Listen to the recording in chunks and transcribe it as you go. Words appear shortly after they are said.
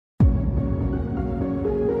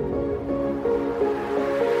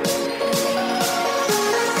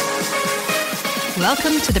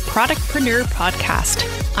Welcome to the Productpreneur Podcast.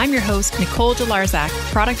 I'm your host, Nicole Delarzak,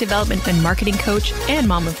 product development and marketing coach and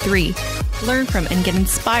mom of three. Learn from and get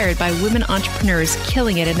inspired by women entrepreneurs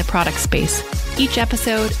killing it in the product space. Each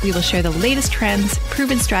episode, we will share the latest trends,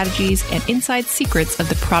 proven strategies, and inside secrets of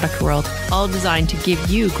the product world, all designed to give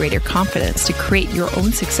you greater confidence to create your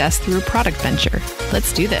own success through a product venture.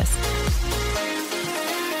 Let's do this.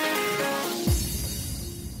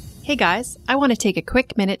 Hey guys, I want to take a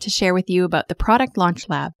quick minute to share with you about the Product Launch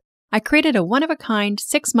Lab. I created a one-of-a-kind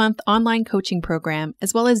 6-month online coaching program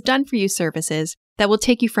as well as done-for-you services that will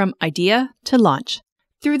take you from idea to launch.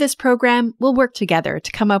 Through this program, we'll work together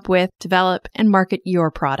to come up with, develop, and market your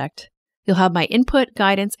product. You'll have my input,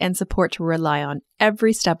 guidance, and support to rely on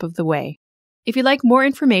every step of the way. If you'd like more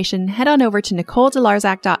information, head on over to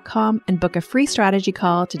NicoleDelarzak.com and book a free strategy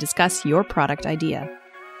call to discuss your product idea.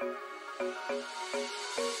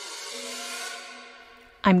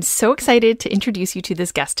 I'm so excited to introduce you to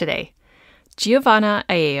this guest today. Giovanna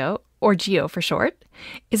Aiello, or Gio for short,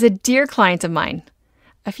 is a dear client of mine.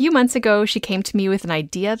 A few months ago, she came to me with an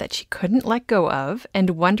idea that she couldn't let go of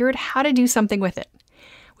and wondered how to do something with it.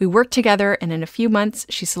 We worked together, and in a few months,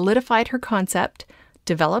 she solidified her concept,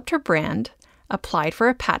 developed her brand, applied for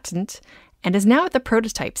a patent, and is now at the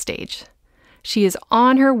prototype stage. She is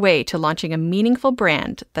on her way to launching a meaningful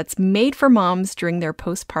brand that's made for moms during their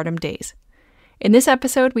postpartum days. In this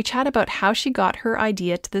episode, we chat about how she got her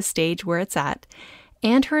idea to the stage where it's at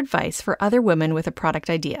and her advice for other women with a product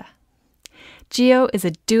idea. Gio is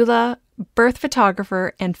a doula, birth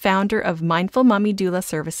photographer, and founder of Mindful Mummy Doula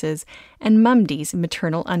Services and Mumdies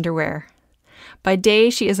maternal underwear. By day,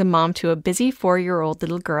 she is a mom to a busy 4-year-old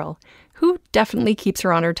little girl who definitely keeps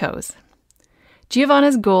her on her toes.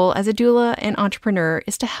 Giovanna's goal as a doula and entrepreneur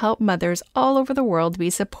is to help mothers all over the world be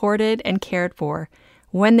supported and cared for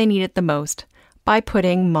when they need it the most, by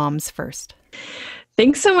putting moms first.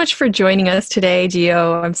 Thanks so much for joining us today,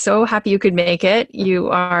 Gio. I'm so happy you could make it. You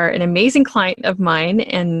are an amazing client of mine,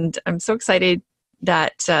 and I'm so excited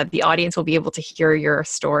that the audience will be able to hear your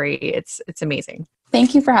story. It's amazing.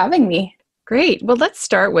 Thank you for having me. Great. Well, let's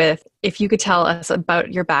start with, if you could tell us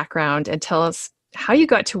about your background and tell us how you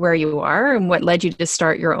got to where you are and what led you to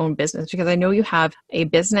start your own business, because I know you have a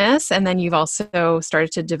business and then you've also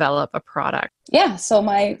started to develop a product. Yeah. So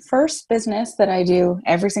my first business that I do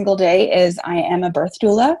every single day is I am a birth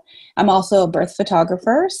doula. I'm also a birth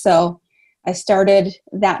photographer. So I started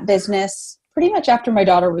that business pretty much after my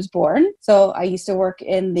daughter was born. So I used to work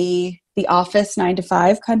in the office 9 to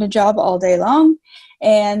 5 kind of job all day long.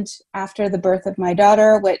 And after the birth of my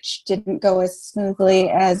daughter, which didn't go as smoothly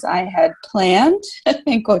as I had planned,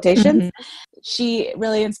 in quotations, she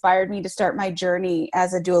really inspired me to start my journey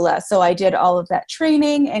as a doula. So I did all of that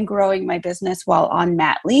training and growing my business while on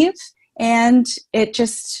mat leave. And it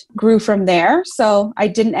just grew from there. So I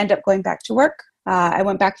didn't end up going back to work. I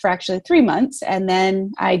went back for actually 3 months, and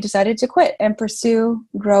then I decided to quit and pursue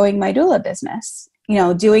growing my doula business. You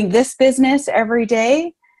know, doing this business every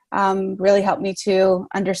day really helped me to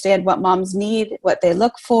understand what moms need, what they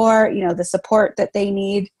look for, you know, the support that they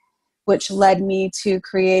need, which led me to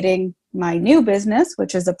creating my new business,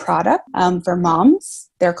 which is a product for moms.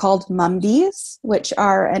 They're called Mumdies, which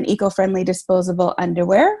are an eco-friendly disposable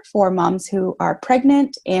underwear for moms who are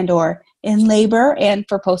pregnant and or in labor and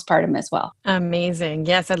for postpartum as well. Amazing.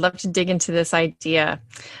 Yes, I'd love to dig into this idea.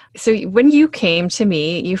 So when you came to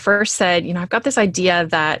me, you first said, you know, I've got this idea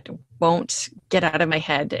that won't get out of my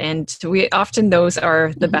head. And we often, those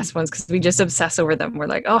are the best ones because we just obsess over them. We're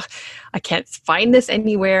like, oh, I can't find this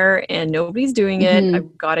anywhere and nobody's doing it.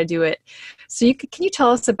 I've got to do it. So can you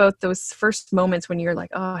tell us about those first moments when you're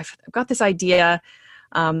like, oh, I've got this idea.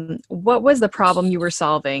 What was the problem you were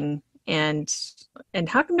solving and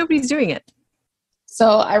how come nobody's doing it?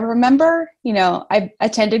 So I remember, you know, I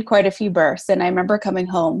attended quite a few births, and I remember coming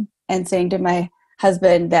home and saying to my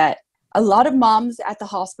husband that a lot of moms at the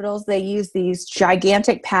hospitals, they use these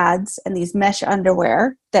gigantic pads and these mesh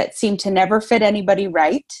underwear that seem to never fit anybody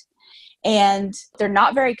right. And they're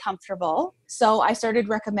not very comfortable. So I started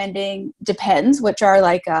recommending Depends, which are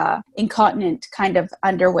like a incontinent kind of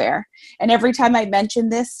underwear. And every time I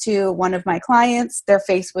mentioned this to one of my clients, their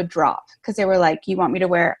face would drop because they were like, you want me to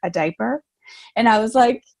wear a diaper? And I was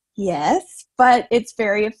like, yes, but it's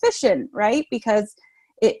very efficient, right? Because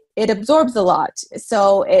it absorbs a lot.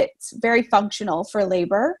 So it's very functional for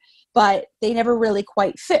labor, but they never really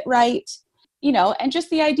quite fit right. You know, and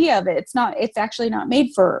just the idea of it, it's actually not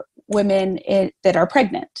made for women that are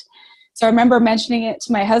pregnant. So I remember mentioning it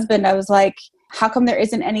to my husband. I was like, how come there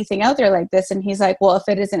isn't anything out there like this? And he's like, well, if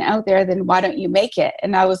it isn't out there, then why don't you make it?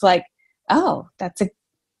 And I was like, oh, that's a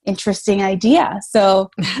interesting idea. So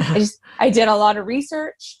I did a lot of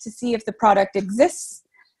research to see if the product exists,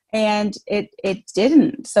 and it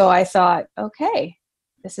didn't. So I thought, okay,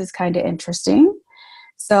 this is kind of interesting.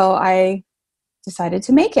 So I decided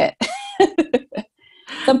to make it.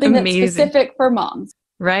 Something that's specific for moms.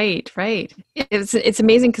 Right. It's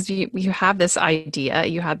amazing because you have this idea,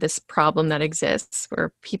 you have this problem that exists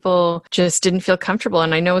where people just didn't feel comfortable.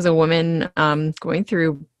 And I know as a woman going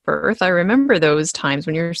through birth, I remember those times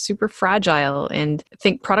when you're super fragile and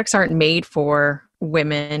think products aren't made for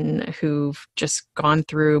women who've just gone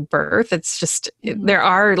through birth. It's just, there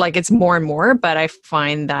are it's more and more, but I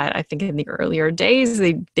find that I think in the earlier days,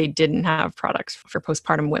 they didn't have products for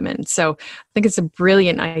postpartum women. So I think it's a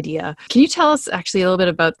brilliant idea. Can you tell us actually a little bit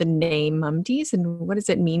about the name Mumdies and what does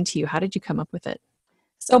it mean to you? How did you come up with it?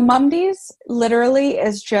 So Mumdies literally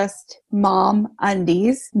is just mom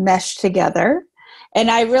undies meshed together.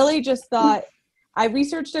 And I really just thought, I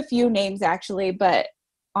researched a few names actually, but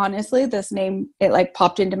honestly, this name, it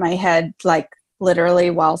popped into my head, literally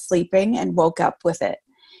while sleeping, and woke up with it.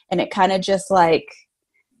 And it kind of just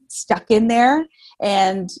stuck in there,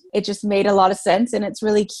 and it just made a lot of sense, and it's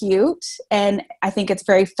really cute. And I think it's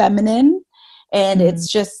very feminine, and it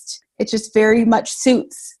just very much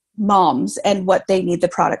suits moms and what they need the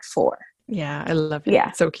product for. Yeah, I love it. Yeah.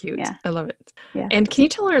 It's so cute. Yeah. I love it. Yeah. And can you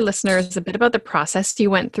tell our listeners a bit about the process you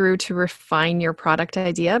went through to refine your product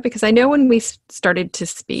idea? Because I know when we started to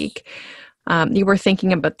speak, you were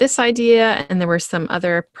thinking about this idea and there were some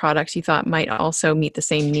other products you thought might also meet the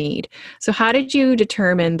same need. So how did you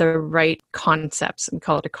determine the right concepts, and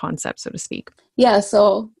call it a concept, so to speak? Yeah,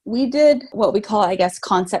 so we did what we call, I guess,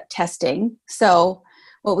 concept testing. So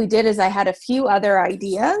what we did is I had a few other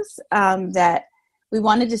ideas that we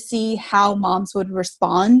wanted to see how moms would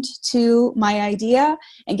respond to my idea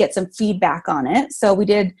and get some feedback on it. So we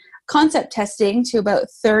did concept testing to about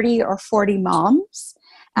 30 or 40 moms.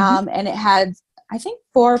 And it had, I think,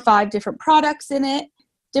 4 or 5 different products in it,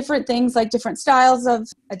 different things like different styles of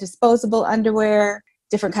a disposable underwear,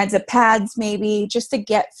 different kinds of pads maybe, just to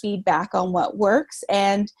get feedback on what works.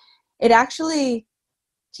 And it actually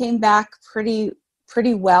came back pretty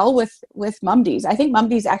well with Mumdies. I think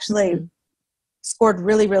Mumdies actually scored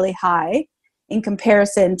really, really high in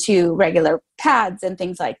comparison to regular pads and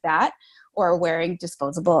things like that, or wearing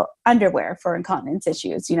disposable underwear for incontinence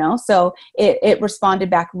issues, So it responded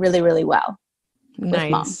back really, really well with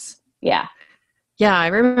moms. Yeah. Yeah, I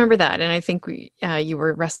remember that. And I think you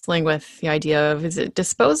were wrestling with the idea of, is it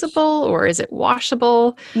disposable or is it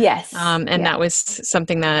washable? Yes. That was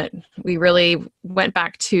something that we really went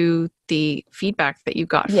back to the feedback that you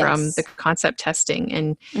got from the concept testing.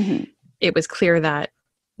 And it was clear that,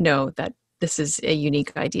 that this is a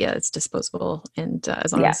unique idea. It's disposable. And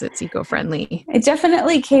as long as it's eco-friendly. It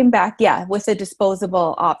definitely came back, with a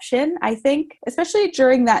disposable option, I think, especially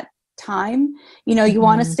during that time. You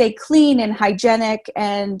want to stay clean and hygienic,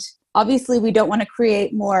 and obviously we don't want to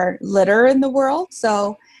create more litter in the world.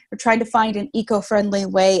 So we're trying to find an eco-friendly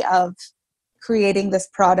way of creating this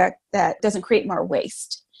product that doesn't create more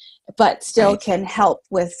waste, but still can help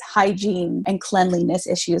with hygiene and cleanliness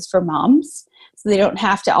issues for moms. So they don't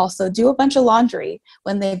have to also do a bunch of laundry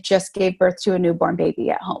when they've just gave birth to a newborn baby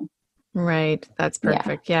at home. Right. That's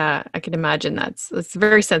perfect. Yeah. I can imagine it's a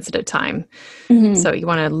very sensitive time. So you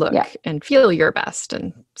want to look and feel your best.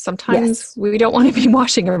 And sometimes we don't want to be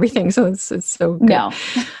washing everything. So it's so good. No.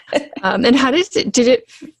 And how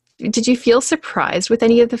did you feel surprised with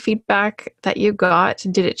any of the feedback that you got?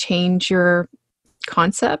 Did it change your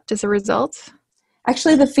concept as a result?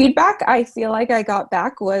 Actually, the feedback I feel like I got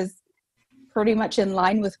back was pretty much in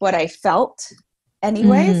line with what I felt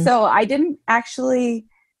anyway. So I didn't actually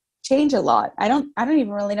change a lot. I don't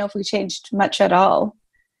even really know if we changed much at all.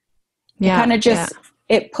 It kind of just,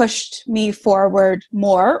 it pushed me forward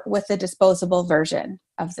more with the disposable version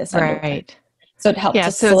of this underwear. Right. So it helped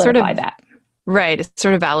to solidify that. Right. It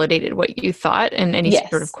sort of validated what you thought, and any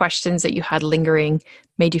sort of questions that you had lingering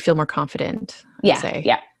made you feel more confident. Yeah.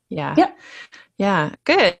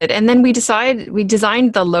 Good. And then we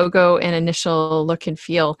designed the logo and initial look and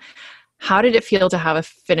feel. How did it feel to have a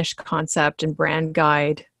finished concept and brand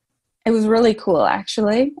guide? It was really cool,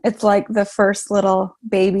 actually. It's like the first little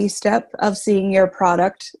baby step of seeing your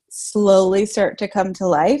product slowly start to come to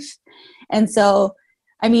life. And so,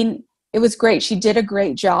 I mean, it was great. She did a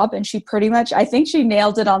great job, and she pretty much, I think she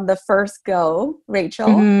nailed it on the first go,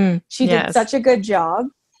 Rachel. She did such a good job,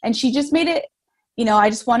 and she just made it, I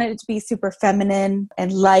just wanted it to be super feminine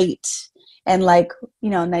and light, and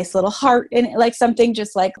nice little heart in it, like something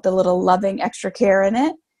just like the little loving extra care in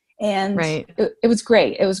it. And Right. it was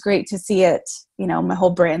great. It was great to see it, my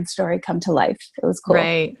whole brand story come to life. It was cool.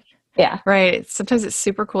 Right. Yeah. Right. Sometimes it's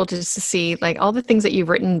super cool just to see like all the things that you've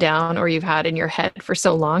written down or you've had in your head for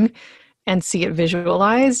so long and see it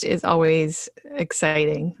visualized is always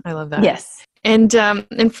exciting. I love that. Yes. And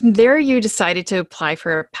from there, you decided to apply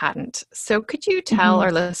for a patent. So could you tell Mm-hmm.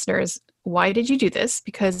 our listeners, why did you do this?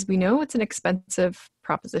 Because we know it's an expensive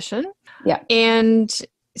proposition. Yeah. And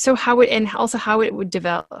so how it would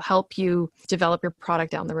help you develop your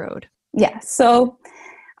product down the road. Yeah. So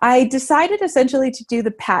I decided essentially to do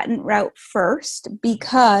the patent route first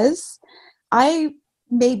because I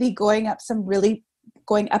may be going up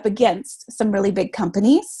against some really big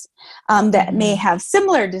companies that may have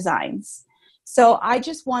similar designs. So I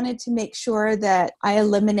just wanted to make sure that I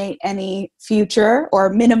eliminate any future or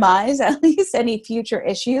minimize at least any future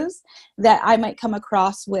issues that I might come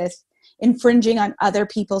across with infringing on other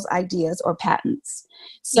people's ideas or patents.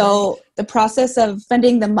 So the process of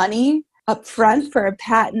spending the money up front for a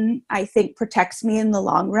patent, I think protects me in the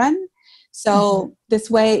long run. So this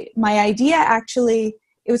way, my idea actually,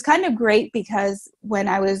 it was kind of great because when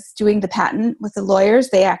I was doing the patent with the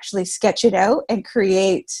lawyers, they actually sketch it out and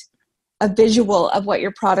create a visual of what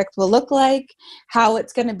your product will look like, how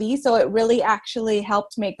it's going to be. So it really actually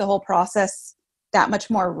helped make the whole process that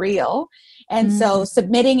much more real. And so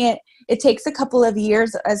submitting it takes a couple of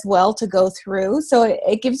years as well to go through. So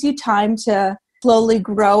it gives you time to slowly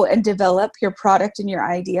grow and develop your product and your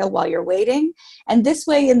idea while you're waiting. And this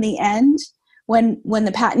way, in the end, when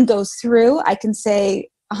the patent goes through, I can say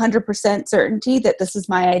 100% certainty that this is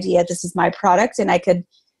my idea, this is my product, and I could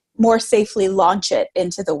more safely launch it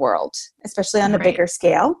into the world, especially on a bigger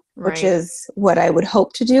scale, which is what I would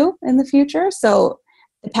hope to do in the future. So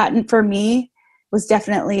the patent for me was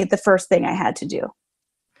definitely the first thing I had to do.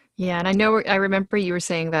 Yeah, and I remember you were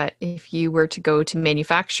saying that if you were to go to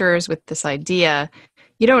manufacturers with this idea,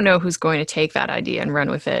 you don't know who's going to take that idea and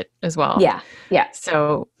run with it as well. Yeah.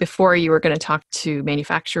 So before you were going to talk to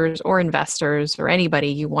manufacturers or investors or anybody,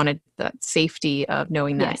 you wanted that safety of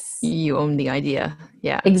knowing that you own the idea.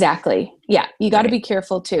 Yeah. Exactly. Yeah. You got to be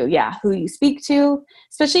careful too. Yeah. Who you speak to,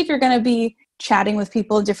 especially if you're going to be chatting with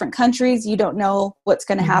people in different countries, you don't know what's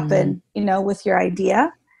going to happen, with your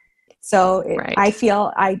idea. So I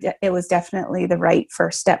feel it was definitely the right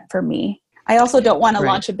first step for me. I also don't want to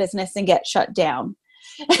launch a business and get shut down.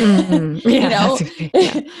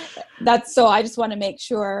 That's so I just want to make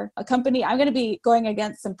sure I'm going to be going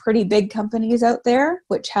against some pretty big companies out there,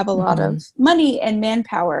 which have a lot of money and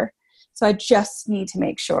manpower. So I just need to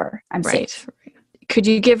make sure I'm safe. Could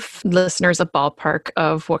you give listeners a ballpark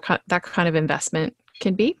of what that kind of investment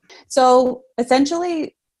can be? So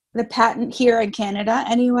essentially, the patent here in Canada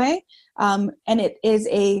anyway, and it is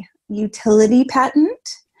a utility patent.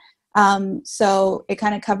 So it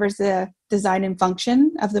kind of covers the design and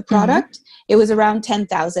function of the product. It was around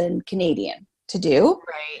 10,000 Canadian to do.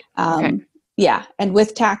 Yeah. And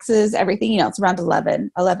with taxes, everything, it's around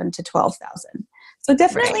 11 to 12,000. So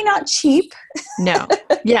definitely not cheap. No.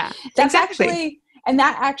 Yeah, That's exactly. And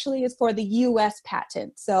that actually is for the US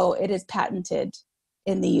patent. So it is patented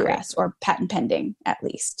in the US or patent pending at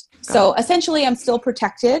least. So essentially I'm still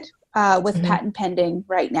protected with patent pending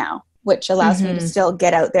right now, which allows me to still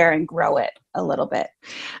get out there and grow it a little bit.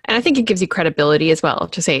 And I think it gives you credibility as well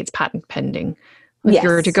to say it's patent pending. If you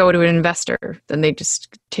were to go to an investor, then they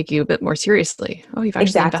just take you a bit more seriously. Oh, you've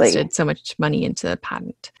actually invested so much money into the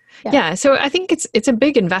patent. Yeah. So I think it's a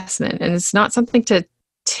big investment and it's not something to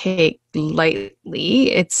take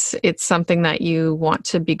lightly. It's something that you want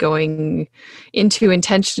to be going into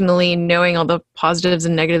intentionally, knowing all the positives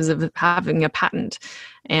and negatives of having a patent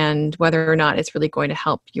and whether or not it's really going to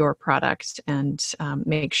help your product and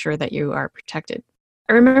make sure that you are protected.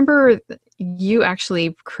 I remember you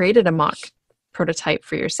actually created a mock prototype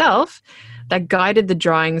for yourself that guided the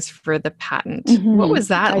drawings for the patent. What was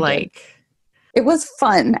that like? It was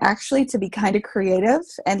fun actually to be kind of creative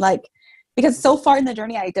and because so far in the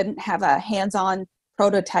journey, I didn't have a hands-on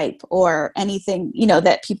prototype or anything,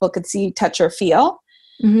 that people could see, touch, or feel.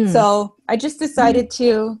 So I just decided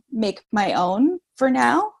to make my own for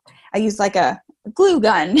now. I used a glue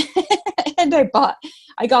gun and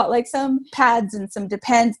I got some pads and some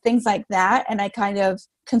depends, things like that. And I kind of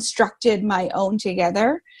constructed my own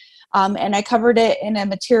together. And I covered it in a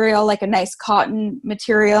material, a nice cotton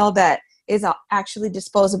material that is actually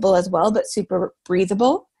disposable as well, but super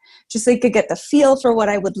breathable. Just so you could get the feel for what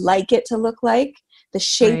I would like it to look like, the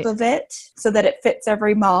shape of it, so that it fits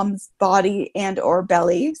every mom's body and or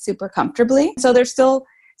belly super comfortably. So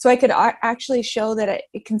I could actually show that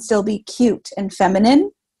it can still be cute and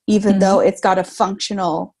feminine, even though it's got a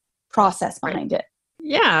functional process behind it.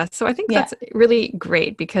 Yeah, so I think Yeah. that's really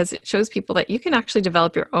great because it shows people that you can actually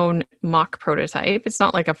develop your own mock prototype. It's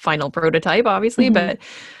not like a final prototype, obviously, Hmm. but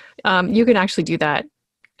you can actually do that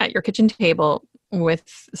at your kitchen table with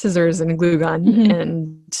scissors and a glue gun Hmm.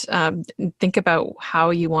 and think about how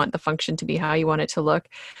you want the function to be, how you want it to look.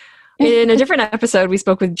 In a different episode, we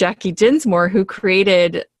spoke with Jackie Dinsmore, who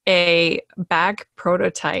created a bag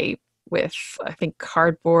prototype with, I think,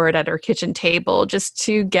 cardboard at her kitchen table just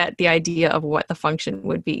to get the idea of what the function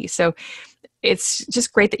would be. So it's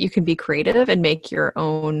just great that you can be creative and make your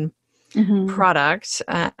own Hmm. product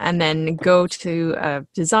and then go to a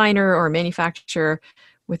designer or a manufacturer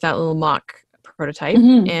with that little mock prototype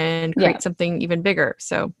Hmm. and Yeah. create something even bigger.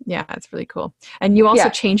 So yeah, it's really cool. And you also Yeah.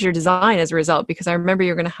 change your design as a result because I remember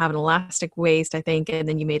you're going to have an elastic waist, I think, and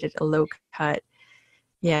then you made it a low cut.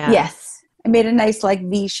 Yeah. Yes. I made a nice like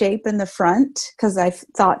V shape in the front because I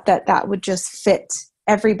thought that that would just fit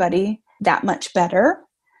everybody that much better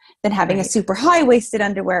than having a Right. super high waisted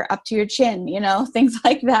underwear up to your chin, things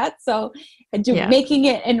like that. So Yeah. making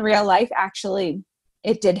it in real life, actually,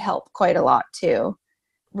 it did help quite a lot to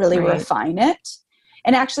really Right. refine it.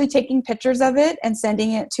 And actually taking pictures of it and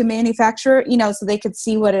sending it to manufacturer, so they could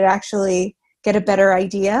see what it actually get a better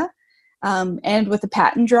idea. And with the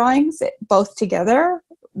pattern drawings, both together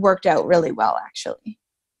worked out really well, actually.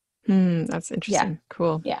 That's Yeah. interesting.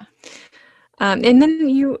 Cool. Yeah. And then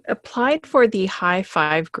you applied for the High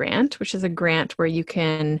Five grant, which is a grant where you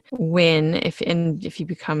can win. If you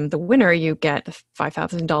become the winner, you get a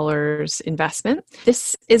 $5,000 investment.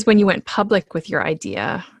 This is when you went public with your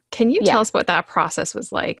idea. Can you Yeah. tell us what that process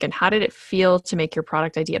was like and how did it feel to make your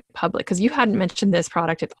product idea public? Because you hadn't mentioned this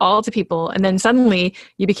product at all to people, and then suddenly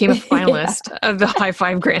you became a Yeah. finalist of the High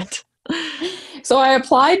Five grant. So I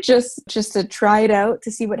applied just to try it out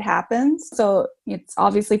to see what happens. So it's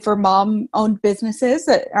obviously for mom-owned businesses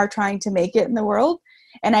that are trying to make it in the world.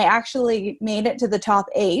 And I actually made it to the top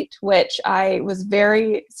 8, which I was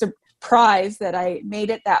very surprised that I made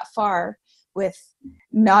it that far with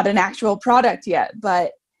not an actual product yet,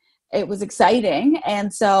 but it was exciting.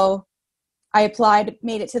 And so I applied,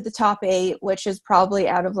 made it to the top 8, which is probably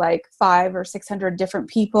out of like 500 or 600 different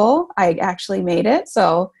people. I actually made it.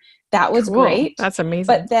 So that was Cool. great. That's amazing.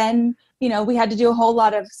 But then, we had to do a whole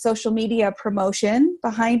lot of social media promotion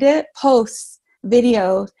behind it, posts,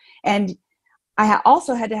 videos, and I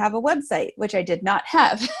also had to have a website, which I did not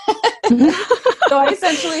have. So I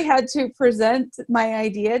essentially had to present my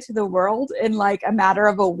idea to the world in like a matter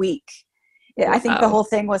of a week. I think the Wow. whole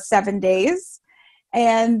thing was 7 days.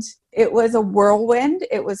 And it was a whirlwind.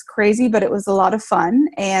 It was crazy, but it was a lot of fun.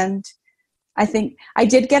 And I think I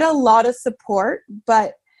did get a lot of support,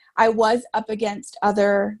 but I was up against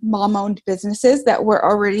other mom-owned businesses that were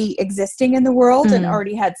already existing in the world and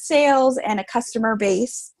already had sales and a customer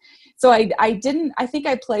base. So I think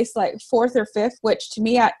I placed like 4th or 5th, which to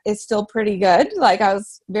me is still pretty good. Like I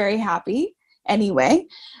was very happy anyway.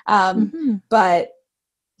 But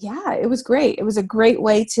yeah, it was great. It was a great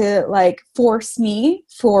way to like force me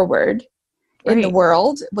forward in the Right.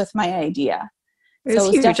 world with my idea. It So was it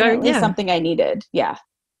was huge. definitely Yeah. something I needed. Yeah.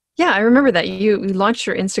 Yeah, I remember that you launched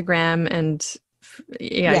your Instagram and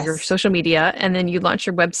your Yes. social media, and then you launched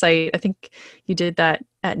your website. I think you did that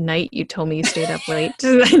at night. You told me you stayed up late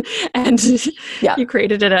and Yeah. you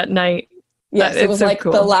created it at night. Yes. It It's was so like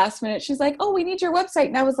the cool. last minute. She's like, "Oh, we need your website."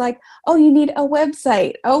 And I was like, "Oh, you need a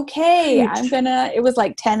website. Okay. Right. It was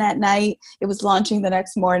like 10 at night. It was launching the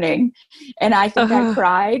next morning. And I think I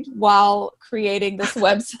cried while creating this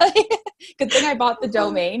website. Good thing I bought the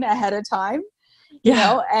domain ahead of time.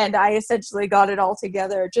 Yeah. And I essentially got it all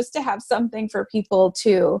together just to have something for people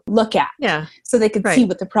to look at Yeah. so they could see Right.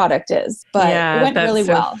 what the product is. But it Yeah, went really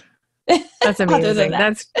well. that's Other than amazing.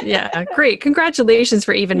 that. That's great. Congratulations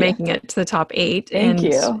for even Yeah. making it to the top 8 Thank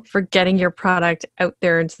and you. for getting your product out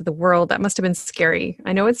there into the world. That must have been scary.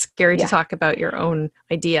 I know it's scary to Yeah. talk about your own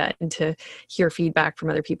idea and to hear feedback from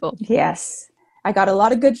other people. Yes. I got a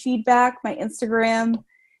lot of good feedback. My Instagram,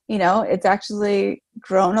 it's actually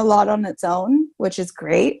grown a lot on its own, which is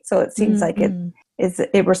great. So it seems like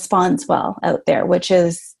it responds well out there, which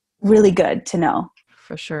is really good to know.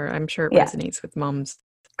 For sure. I'm sure it Yeah. resonates with moms.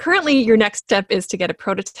 Currently, your next step is to get a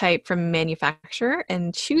prototype from a manufacturer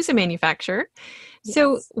and choose a manufacturer. Yes.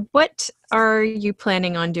 So what are you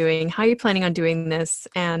planning on doing? How are you planning on doing this?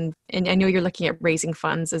 And I know you're looking at raising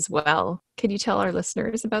funds as well. Could you tell our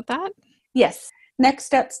listeners about that? Yes. Next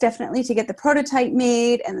step's definitely to get the prototype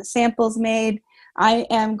made and the samples made. I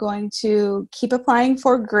am going to keep applying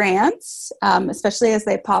for grants, especially as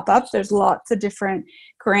they pop up. There's lots of different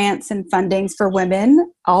grants and fundings for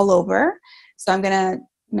women all over. So I'm going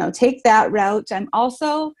to take that route. I'm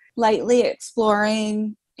also lightly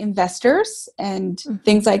exploring investors and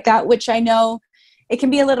things like that, which I know it can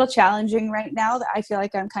be a little challenging right now. That I feel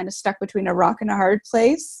like I'm kind of stuck between a rock and a hard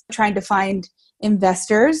place, trying to find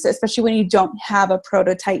investors, especially when you don't have a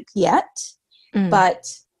prototype yet. But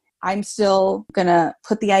I'm still going to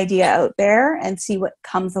put the idea out there and see what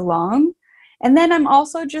comes along. And then I'm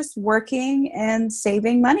also just working and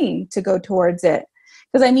saving money to go towards it,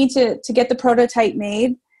 because I need to get the prototype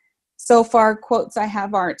made. So far, quotes I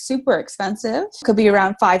have aren't super expensive. Could be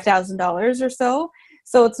around $5,000 or so.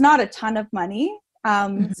 So it's not a ton of money.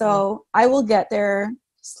 So I will get there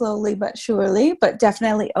slowly but surely, but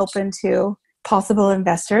definitely open to possible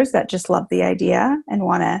investors that just love the idea and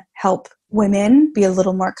want to help women be a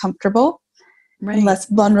little more comfortable and less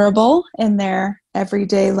vulnerable in their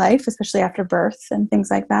everyday life, especially after birth and things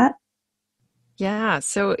like that. Yeah.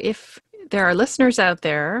 So if there are listeners out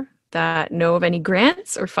there that know of any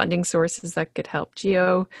grants or funding sources that could help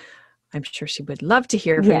Gio, I'm sure she would love to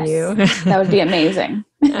hear from you. That would be amazing.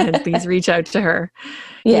 And please reach out to her.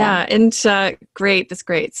 Yeah. And great. That's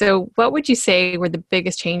great. So what would you say were the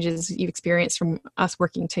biggest changes you've experienced from us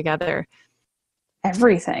working together?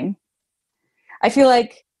 Everything. I feel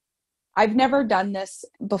like I've never done this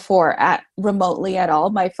before remotely at all.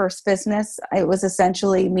 My first business, it was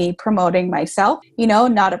essentially me promoting myself,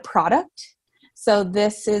 not a product. So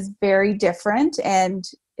this is very different, and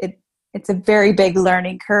it's a very big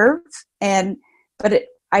learning curve. But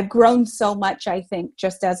I've grown so much, I think,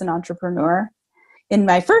 just as an entrepreneur in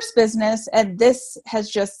my first business, and this has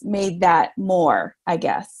just made that more, I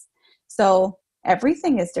guess. So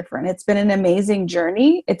everything is different. It's been an amazing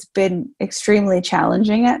journey. It's been extremely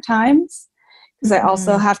challenging at times, because I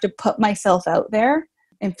also have to put myself out there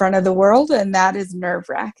in front of the world, and that is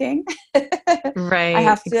nerve-wracking. Right. I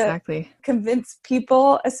have to convince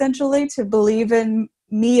people essentially to believe in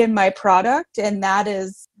me and my product, and that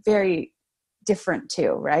is very different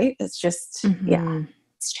too, right? It's just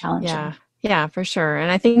it's challenging. Yeah, for sure.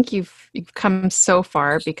 And I think you've come so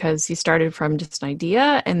far because you started from just an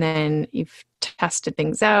idea, and then you've tested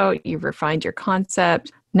things out, you've refined your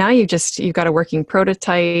concept. Now you've got a working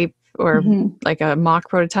prototype or like a mock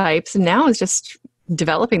prototype. So now it's just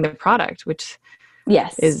developing the product, which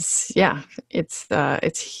is,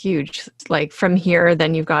 it's huge. Like from here,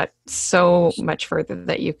 then you've got so much further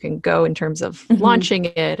that you can go in terms of launching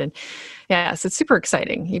it. And so it's super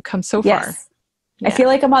exciting. You've come so far. I feel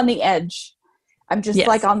like I'm on the edge. I'm just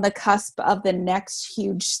like on the cusp of the next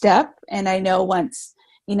huge step. And I know once,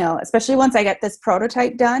 especially once I get this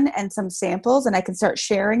prototype done and some samples and I can start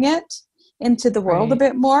sharing it into the world a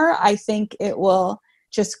bit more, I think it will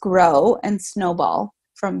just grow and snowball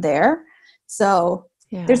from there. So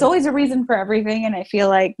there's always a reason for everything. And I feel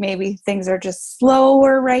like maybe things are just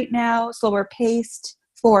slower right now, slower paced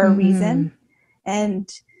for a reason.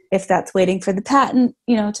 And if that's waiting for the patent,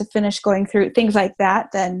 to finish going through things like that,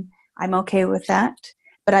 then I'm okay with that.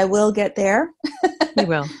 But I will get there. You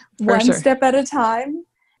will. One step at a time.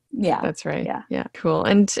 Yeah. That's right. Yeah. Cool.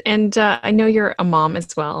 And I know you're a mom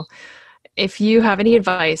as well. If you have any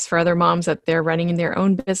advice for other moms that they're running in their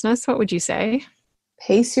own business, what would you say?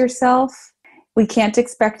 Pace yourself. We can't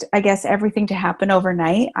expect, I guess, everything to happen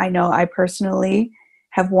overnight. I know I personally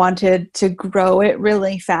have wanted to grow it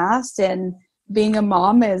really fast, and being a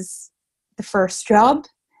mom is the first job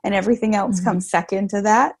and everything else comes second to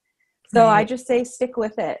that. So I just say stick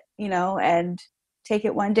with it, and take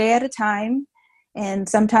it one day at a time. And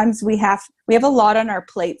sometimes we have a lot on our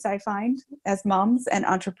plates, I find, as moms and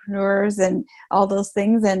entrepreneurs and all those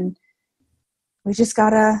things. And we just got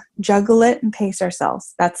to juggle it and pace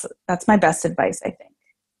ourselves. That's my best advice, I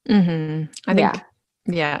think. I think,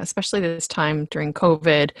 especially this time during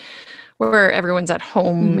COVID, where everyone's at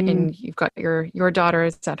home and you've got your daughter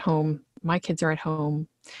is at home. My kids are at home.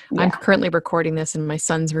 I'm currently recording this in my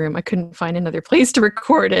son's room. I couldn't find another place to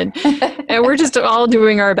record in. And we're just all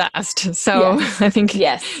doing our best. So I think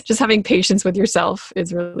just having patience with yourself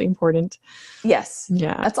is really important. Yes.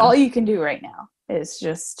 Yeah. That's all you can do right now is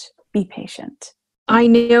just be patient. I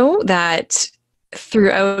know that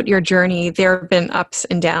throughout your journey, there have been ups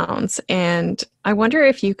and downs. And I wonder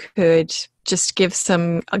if you could just give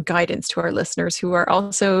some guidance to our listeners who are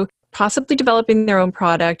also possibly developing their own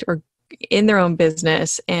product or in their own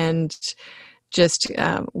business and just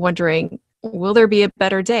wondering, will there be a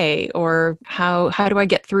better day, or how do I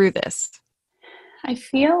get through this? I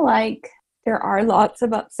feel like there are lots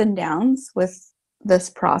of ups and downs with this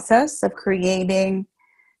process of creating,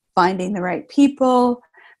 finding the right people,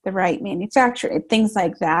 the right manufacturer, things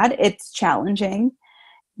like that. It's challenging,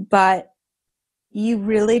 but you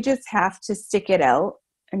really just have to stick it out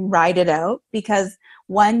and ride it out, because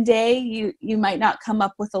one day you might not come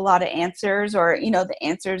up with a lot of answers or, the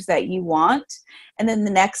answers that you want. And then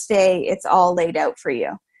the next day it's all laid out for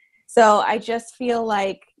you. So I just feel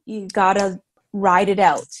like you gotta ride it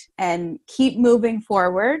out and keep moving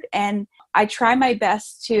forward. And I try my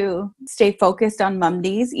best to stay focused on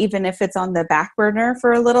Mumdies, even if it's on the back burner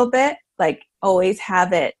for a little bit, like always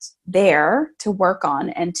have it there to work on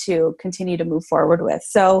and to continue to move forward with.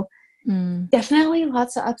 So definitely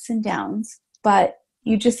lots of ups and downs, but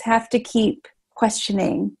you just have to keep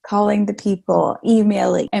questioning, calling the people,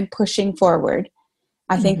 emailing, and pushing forward.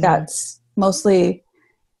 I think that's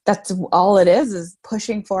all it is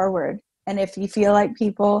pushing forward. And if you feel like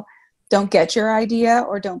people don't get your idea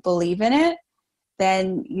or don't believe in it,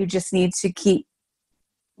 then you just need to keep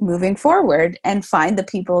moving forward and find the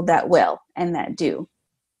people that will and that do.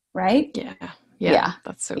 Right? Yeah.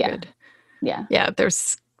 That's so good. Yeah.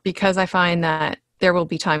 Because I find that there will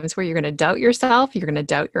be times where you're going to doubt yourself. You're going to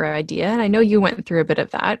doubt your idea. And I know you went through a bit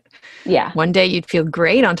of that. Yeah. One day you'd feel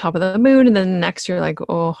great on top of the moon. And then the next you're like,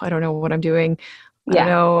 oh, I don't know what I'm doing. I don't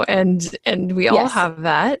know. And we all have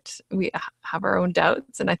that. We have our own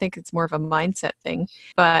doubts. And I think it's more of a mindset thing.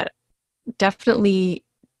 But definitely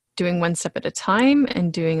doing one step at a time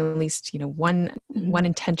and doing at least, one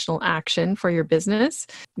intentional action for your business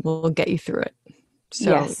will get you through it.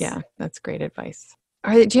 So yeah, that's great advice.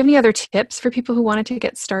 Do you have any other tips for people who wanted to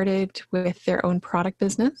get started with their own product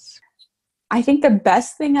business? I think the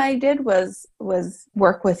best thing I did was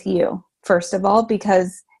work with you, first of all,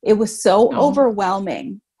 because it was so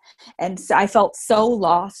overwhelming. And so I felt so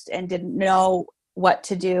lost and didn't know what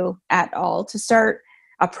to do at all to start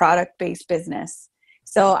a product-based business.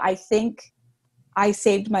 So I think I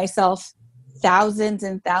saved myself thousands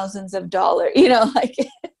and thousands of dollars,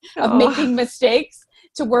 of making mistakes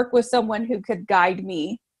to work with someone who could guide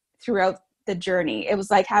me throughout the journey. It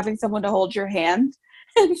was like having someone to hold your hand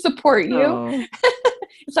and support you.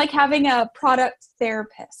 It's like having a product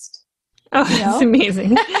therapist. Oh, that's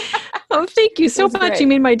amazing. Oh, thank you so much. Great. You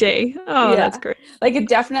made my day. Oh, that's great. Like it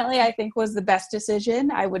definitely, I think, was the best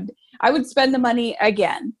decision. I would spend the money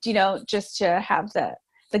again, just to have the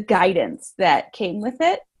guidance that came with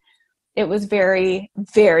it. It was very,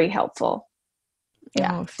 very helpful.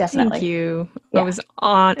 Yeah, definitely. Thank you. Yeah. It was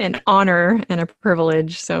an honor and a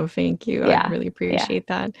privilege. So thank you. I really appreciate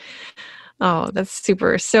that. Oh, that's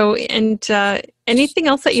super. So, and anything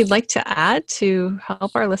else that you'd like to add to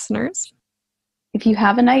help our listeners? If you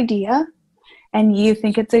have an idea and you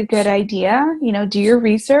think it's a good idea, do your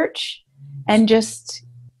research and just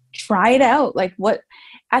try it out. Like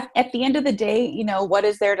at the end of the day, what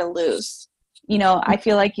is there to lose? I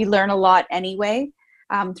feel like you learn a lot anyway.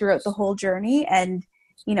 Throughout the whole journey. And,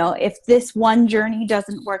 if this one journey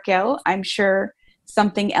doesn't work out, I'm sure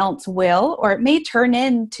something else will, or it may turn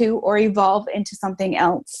into or evolve into something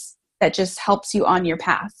else that just helps you on your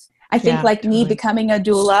path. I think me becoming a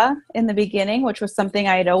doula in the beginning, which was something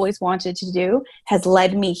I had always wanted to do, has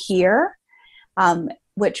led me here,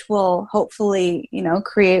 which will hopefully,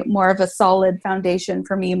 create more of a solid foundation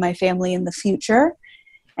for me and my family in the future.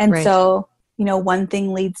 And so, one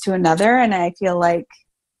thing leads to another. And I feel like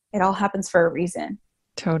it all happens for a reason.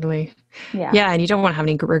 Totally. Yeah. And you don't want to have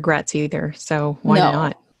any regrets either. So why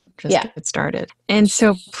not just get started? And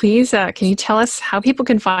so please, can you tell us how people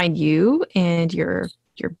can find you and your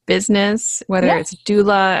business, whether it's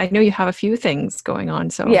doula? I know you have a few things going on.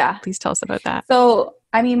 So please tell us about that. So,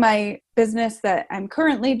 my business that I'm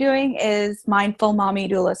currently doing is Mindful Mommy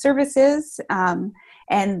Doula Services.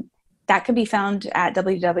 And that can be found at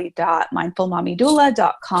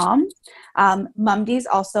www.mindfulmommydoula.com. Mumdies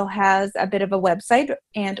also has a bit of a website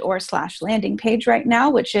and/or /landing page right now,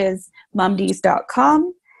 which is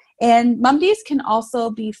mumdies.com. And Mumdies can also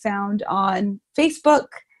be found on Facebook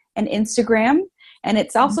and Instagram. And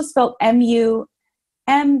it's also spelled Mumdies.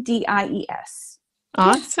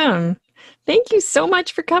 Awesome. Thank you so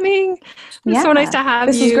much for coming. It's so nice to have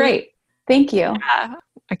you. This was great. Thank you. Yeah.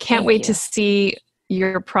 I can't wait to see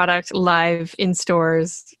your product live in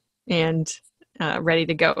stores and ready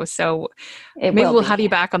to go. So maybe we'll have you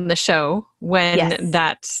back on the show when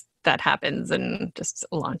that happens and just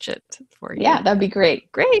launch it for you. Yeah, that'd be great.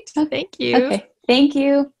 Great. Thank you. Okay. Thank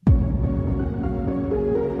you.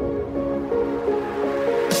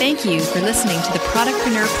 Thank you for listening to the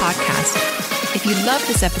Productpreneur Podcast. If you loved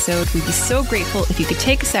this episode, we'd be so grateful if you could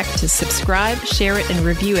take a sec to subscribe, share it, and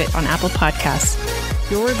review it on Apple Podcasts.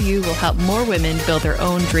 Your review will help more women build their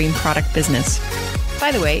own dream product business.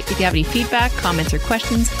 By the way, if you have any feedback, comments, or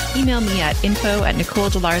questions, email me at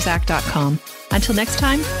info@nicoledelarzac.com. Until next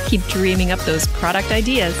time, keep dreaming up those product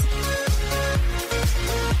ideas.